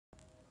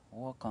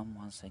Welcome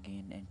once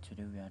again, and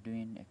today we are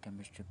doing a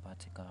chemistry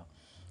practical,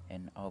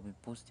 and I'll be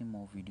posting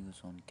more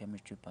videos on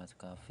chemistry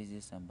practical,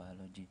 physics and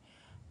biology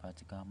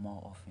practical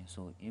more often.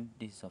 So if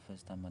this is your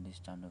first time on this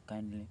channel,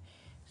 kindly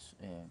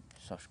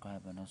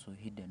subscribe and also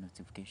hit the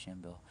notification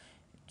bell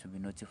to be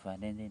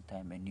notified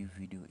anytime a new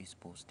video is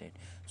posted.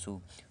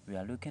 So we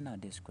are looking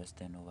at this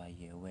question over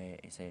here where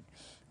it said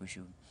we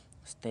should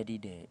study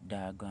the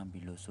diagram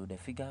below. So the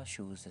figure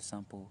shows a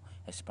sample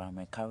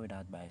experiment carried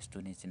out by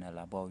students in a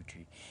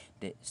laboratory.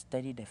 They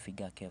study the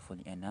figure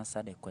carefully and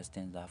answer the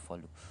questions that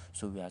follow.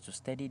 So we are to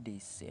study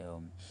this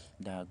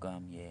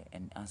diagram here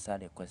and answer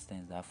the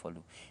questions that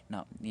follow.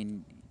 Now,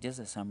 in just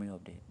a summary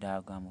of the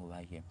diagram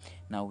over here.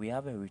 Now we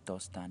have a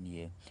retort stand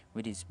here,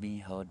 which is being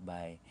held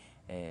by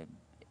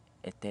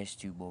a test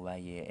tube over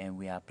here, and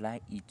we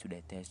apply it to the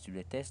test tube.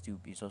 The test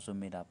tube is also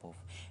made up of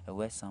a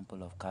wet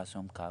sample of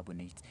calcium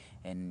carbonate,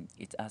 and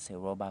it has a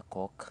rubber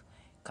cork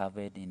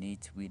covered in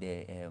it with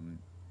a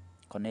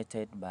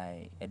connected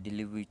by a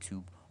delivery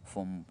tube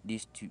from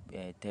this tube,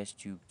 test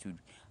tube to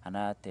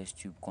another test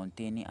tube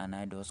containing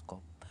anhydrous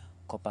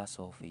copper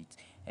sulfate,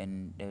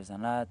 and there's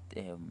another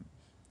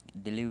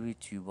delivery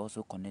tube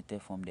also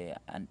connected from the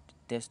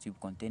test tube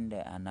containing the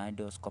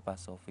anhydrous copper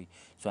sulfate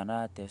to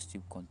another test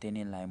tube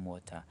containing lime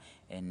water,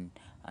 and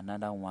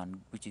another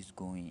one which is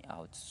going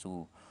out.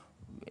 So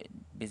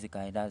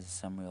basically that's the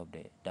summary of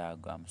the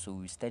diagram. So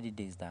we study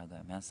this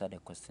diagram, answer the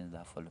questions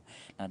that follow.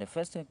 Now the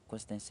first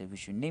question says we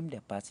should name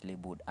the parts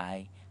labeled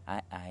I,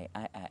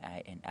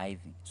 and IV.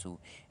 So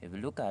if we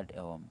look at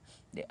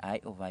the I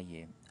over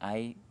here,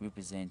 I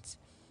represents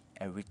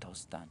a retort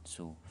stand.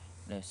 So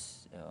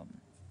let's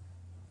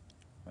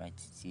write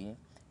it here.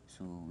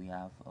 So we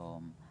have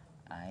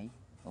I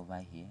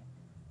over here.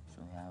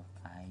 So we have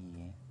I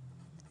here,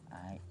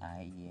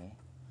 I here,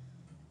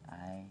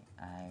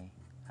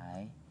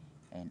 I,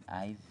 and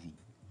IV.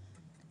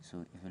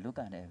 So if you look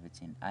at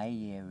everything, I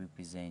here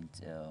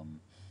represents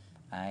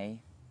I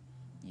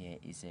here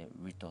is a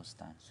retort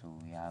stand. So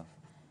we have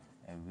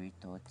a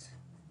retort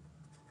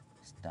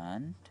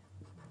stand.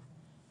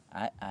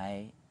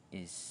 I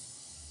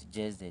is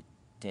just the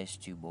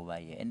test tube over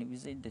here, and we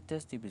say the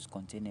test tube is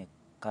containing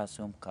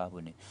calcium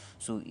carbonate.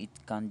 So it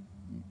can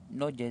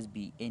not just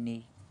be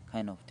any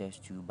kind of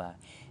test tube, but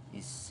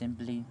it's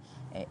simply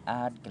a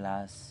hard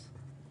glass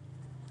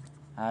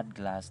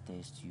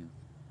test tube,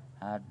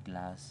 hard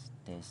glass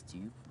test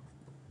tube,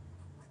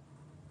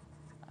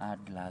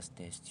 hard glass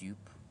test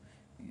tube.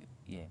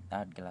 Yeah,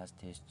 hard glass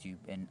test tube,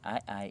 and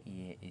I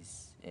here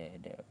is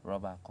the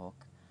rubber cork.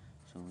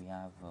 So we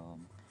have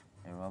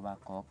the rubber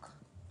cork,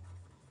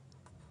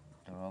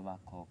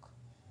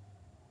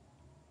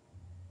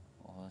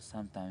 or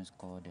sometimes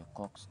called the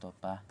cork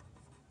stopper,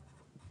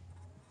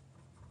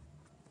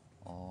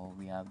 or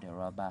we have the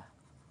rubber.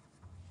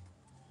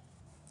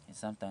 It's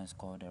sometimes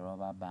called the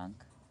rubber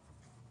bank.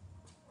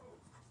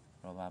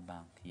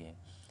 Yeah.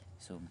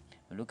 So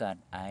we look at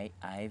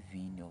IV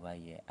over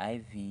here.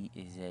 IV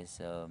is just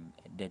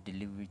the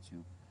delivery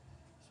tube.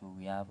 So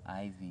we have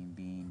IV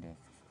being the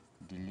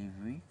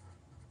delivery.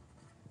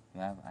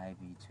 We have IV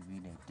to be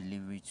the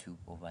delivery tube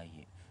over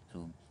here.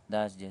 So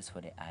that's just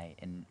for the I,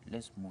 and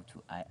let's move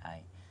to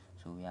II.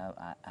 So we have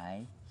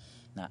II.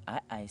 Now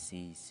II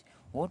says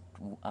what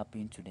will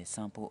happen to the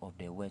sample of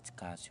the wet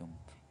calcium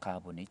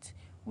carbonate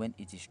when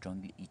it is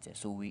strongly heated.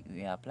 So we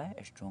apply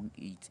a strong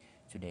heat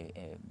to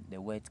the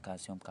wet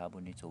calcium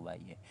carbonate over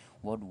here.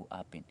 What will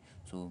happen?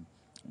 So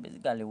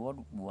basically what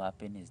will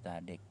happen is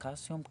that the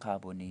calcium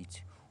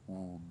carbonate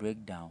will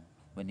break down.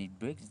 When it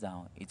breaks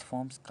down, it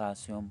forms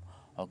calcium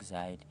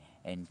oxide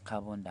and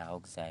carbon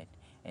dioxide,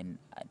 and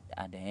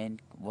at the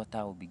end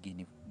water will be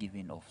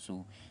given off.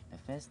 So the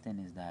first thing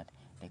is that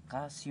the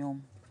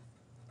calcium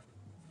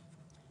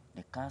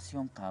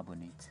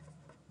carbonate,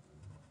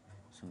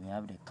 so we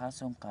have the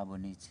calcium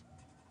carbonate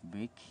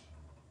it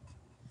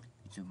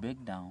will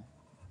break down,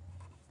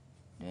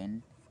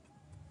 then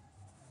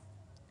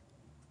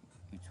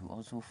it will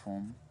also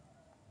form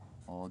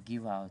or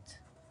give out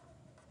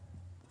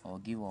or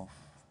give off,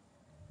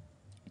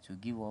 it will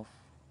give off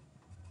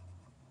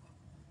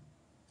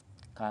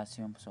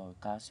calcium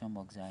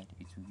oxide.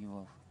 It will give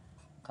off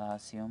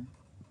calcium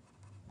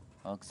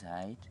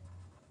oxide.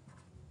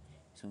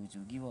 So it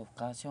will give off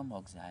calcium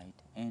oxide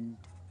and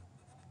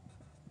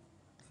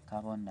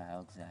carbon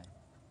dioxide.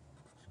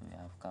 So we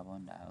have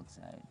carbon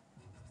dioxide,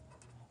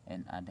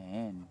 and at the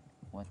end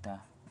water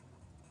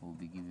will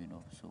be given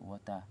off. So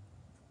water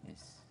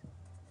is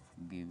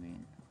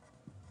given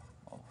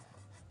off.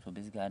 So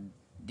basically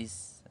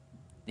this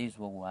is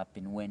what will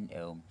happen when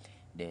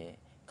the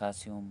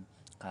calcium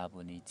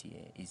carbonate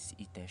here is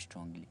heated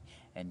strongly.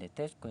 And the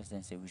third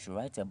question says we should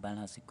write a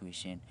balance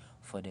equation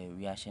for the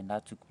reaction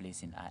that took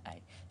place in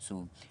II.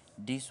 So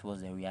this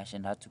was the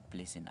reaction that took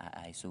place in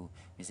II. So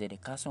we say the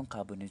calcium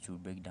carbonate will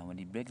break down. When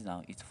it breaks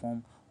down, it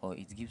forms or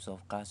it gives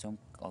off calcium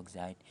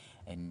oxide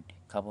and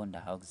carbon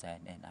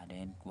dioxide, and at the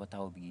end water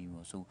will be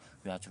given. So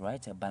we have to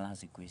write a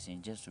balance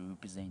equation just to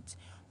represent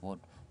what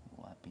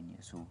will happen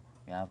here. So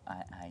we have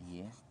II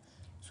here.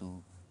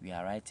 So we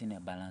are writing a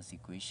balance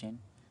equation.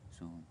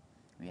 So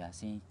we are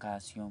seeing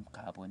calcium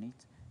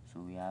carbonate,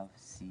 so we have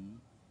CO3.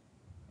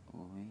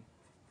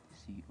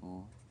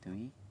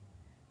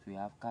 So we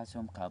have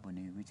calcium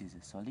carbonate, which is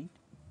a solid.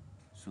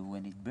 So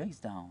when it breaks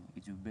down,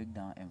 it will break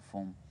down and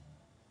form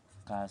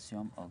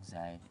calcium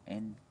oxide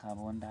and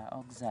carbon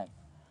dioxide.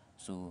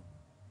 So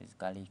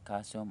basically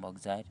calcium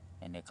oxide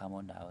and the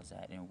carbon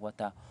dioxide, and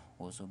water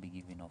will also be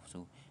given off.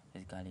 So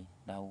basically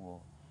that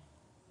will,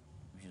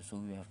 so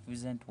we have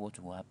present what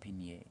will happen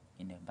here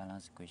in a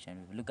balanced equation.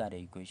 If you look at the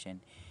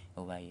equation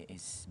over here,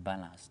 it's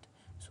balanced.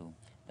 So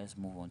let's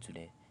move on to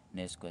the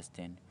next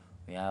question.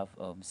 We have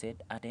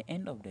said at the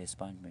end of the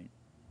experiment,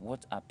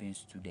 what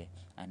happens to the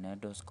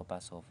anhydrous copper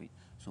sulfate?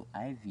 So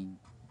Ivan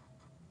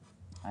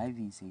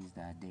says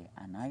that the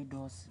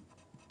anhydrous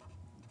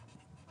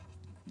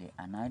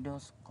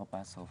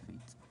copper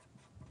sulfate,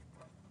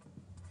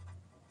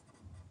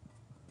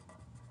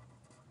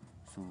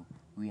 so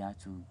we have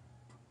to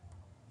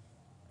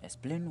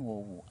explain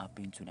what will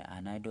happen to the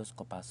anhydrous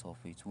copper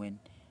sulfate when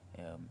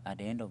at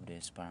the end of the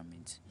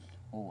experiment.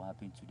 What will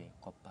happen to the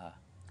copper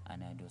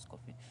anhydrous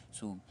sulfate?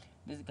 So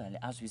basically,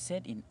 as we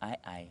said in II,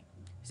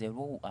 we said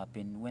what will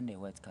happen when the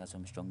white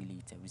calcium strongly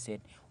heated. We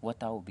said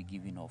water will be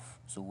given off.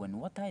 So when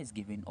water is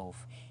given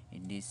off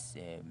in this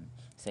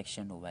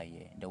section over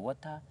here, the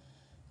water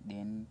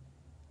in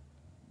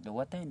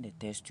the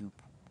test tube,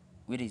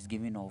 which is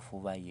given off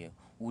over here,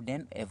 will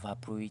then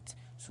evaporate.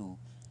 So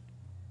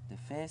the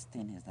first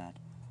thing is that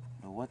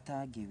the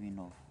water giving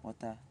off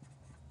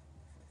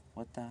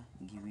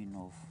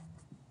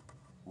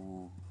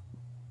will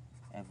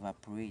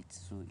evaporate.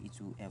 So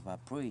it will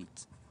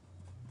evaporate.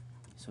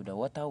 So the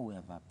water will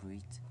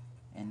evaporate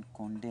and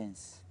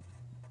condense,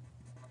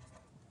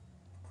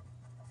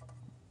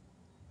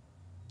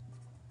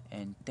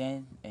 and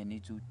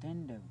it will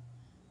turn the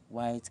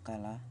white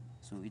color.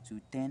 So it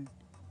will turn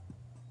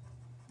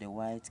the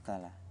white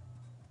color.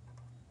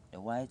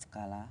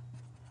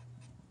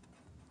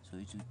 So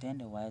it will turn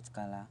the white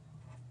color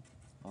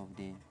of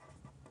the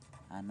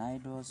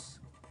anhydrous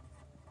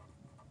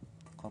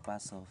copper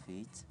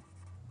sulfate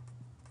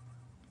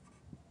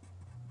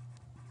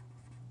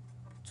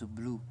to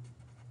blue.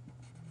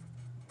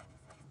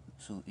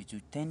 So it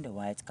will turn the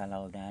white color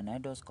of the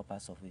anhydrous copper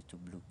sulfate to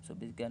blue. So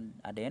basically,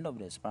 at the end of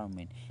the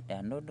experiment, the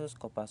anhydrous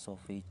copper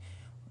sulfate,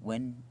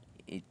 when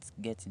it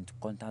gets into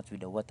contact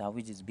with the water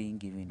which is being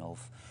given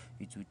off,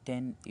 it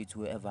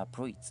will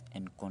evaporate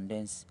and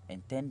condense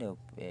and turn the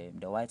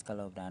white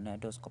color of the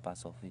anhydrous copper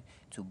sulfate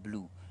to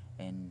blue.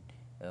 And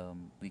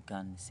we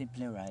can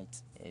simply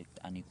write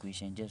an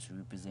equation just to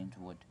represent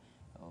what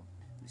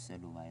we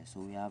said over here.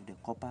 So we have the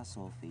copper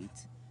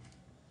sulfate.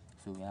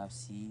 So we have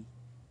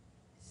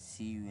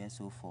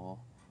CuSO4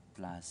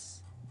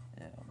 plus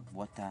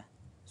water.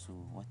 So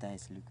water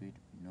is liquid,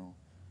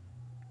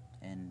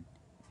 and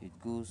it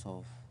goes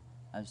off,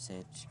 I've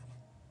said,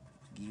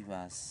 give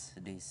us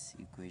this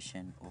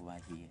equation over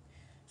here.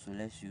 So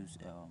let's use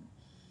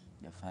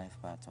the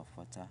 5 parts of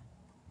water,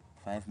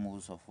 5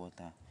 moles of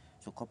water.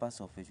 So copper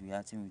sulfate, we are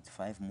acting with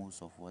 5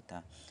 moles of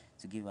water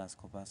to give us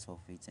copper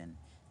sulfate and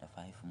the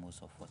 5 moles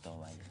of water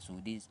over here. So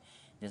this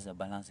is a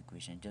balanced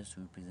equation just to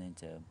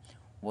represent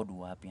what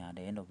will happen at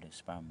the end of the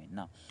experiment.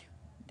 Now,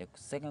 the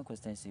second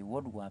question is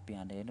what will happen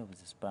at the end of the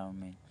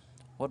experiment?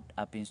 What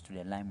happens to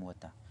the lime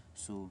water?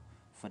 So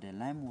for the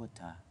lime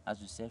water,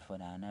 as we said, for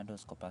the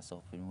anhydrous copper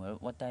sulfate, when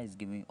water is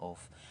giving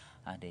off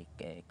at the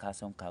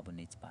calcium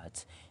carbonate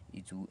part,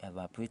 it will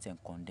evaporate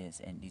and condense,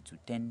 and it will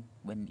turn,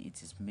 when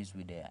it is mixed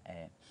with the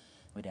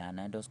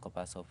anhydrous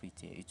copper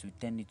sulfate, it will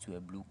turn into a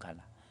blue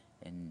color.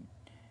 And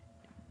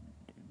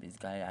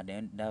basically at the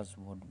end, that's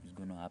what is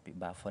going to happen.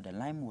 But for the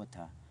lime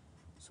water,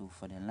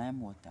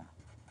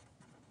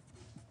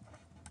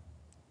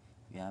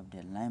 we have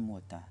the lime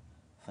water.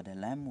 For the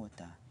lime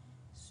water,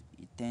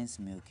 it turns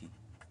milky.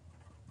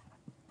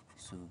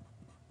 So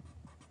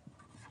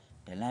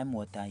the lime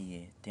water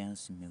here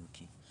turns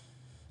milky.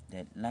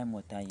 The lime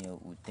water here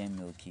will turn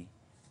milky.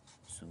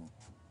 So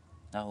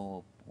that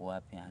will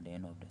happen at the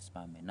end of the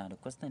experiment. Now the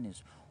question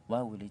is,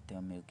 why will it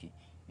turn milky?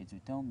 It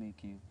will turn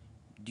milky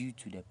due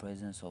to the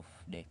presence of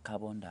the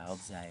carbon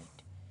dioxide.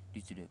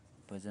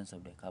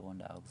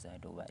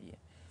 Over here.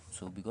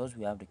 So because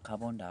we have the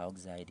carbon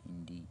dioxide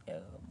in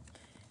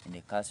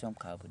the calcium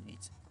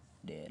carbonate,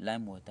 the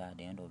lime water at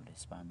the end of the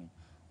experiment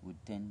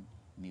would turn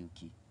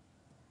milky.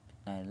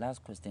 Now the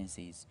last question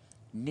says,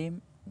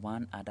 name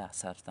one other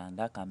substance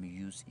that can be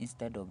used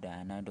instead of the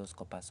anhydrous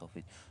copper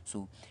sulfate.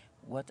 So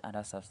what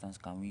other substance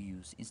can we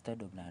use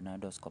instead of the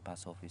anhydrous copper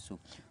sulfate? So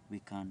we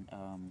can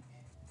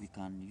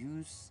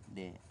use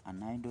the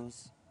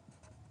anhydrous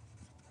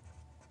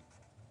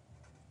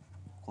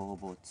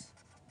cobalt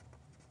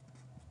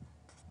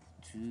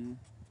 2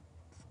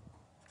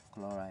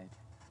 chloride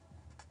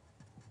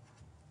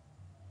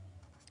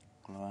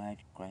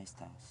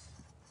crystals.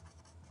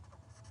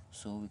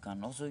 So we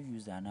can also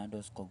use the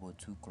anhydrous cobalt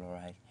 2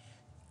 chloride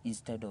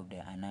instead of the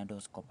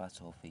anhydrous copper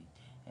sulfate,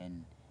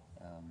 and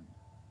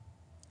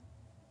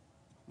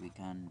we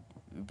can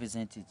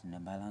represent it in a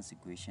balanced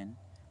equation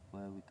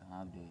where we can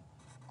have the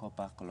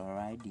copper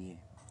chloride here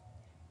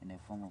in the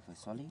form of a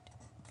solid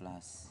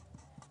plus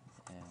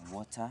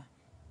water,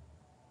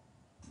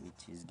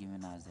 which is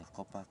given as the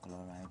copper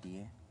chloride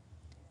here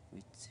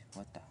with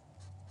water.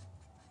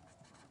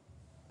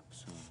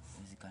 So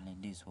basically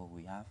this is what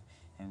we have,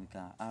 and we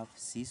can have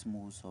 6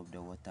 moles of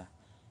the water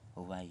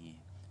over here.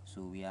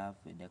 So we have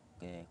the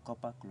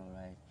copper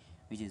chloride,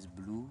 which is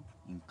blue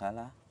in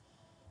color.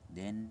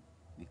 Then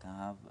we can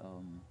have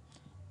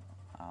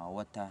our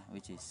water,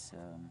 which is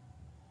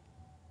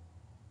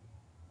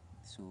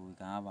so we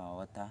can have our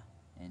water,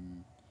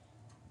 and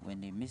when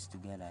they mix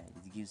together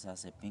it gives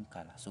us a pink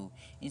color. So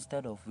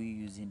instead of we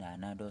using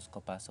anhydrous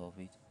copper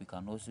sulfate, we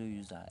can also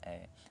use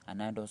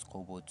anhydrous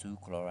cobalt 2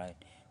 chloride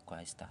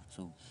crystal.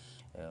 So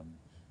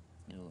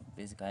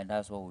basically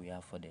that's what we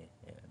have for the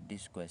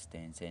these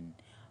questions, and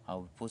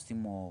I'll be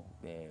posting more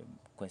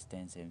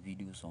questions and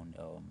videos on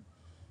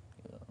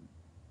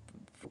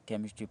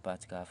chemistry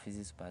particle,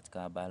 physics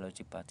particle,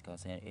 biology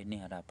particles, and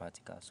any other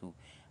particle. So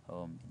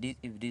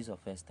if this is your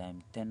first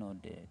time, turn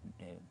on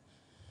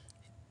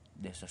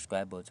the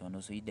subscribe button,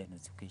 also hit the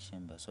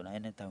notification bell, so that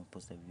anytime we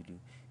post a video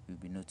you'll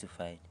be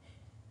notified.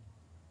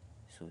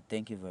 So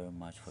thank you very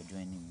much for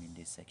joining me in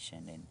this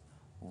section, and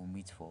we'll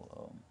meet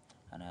for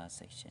another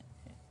section.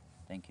 Yeah.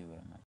 Thank you very much.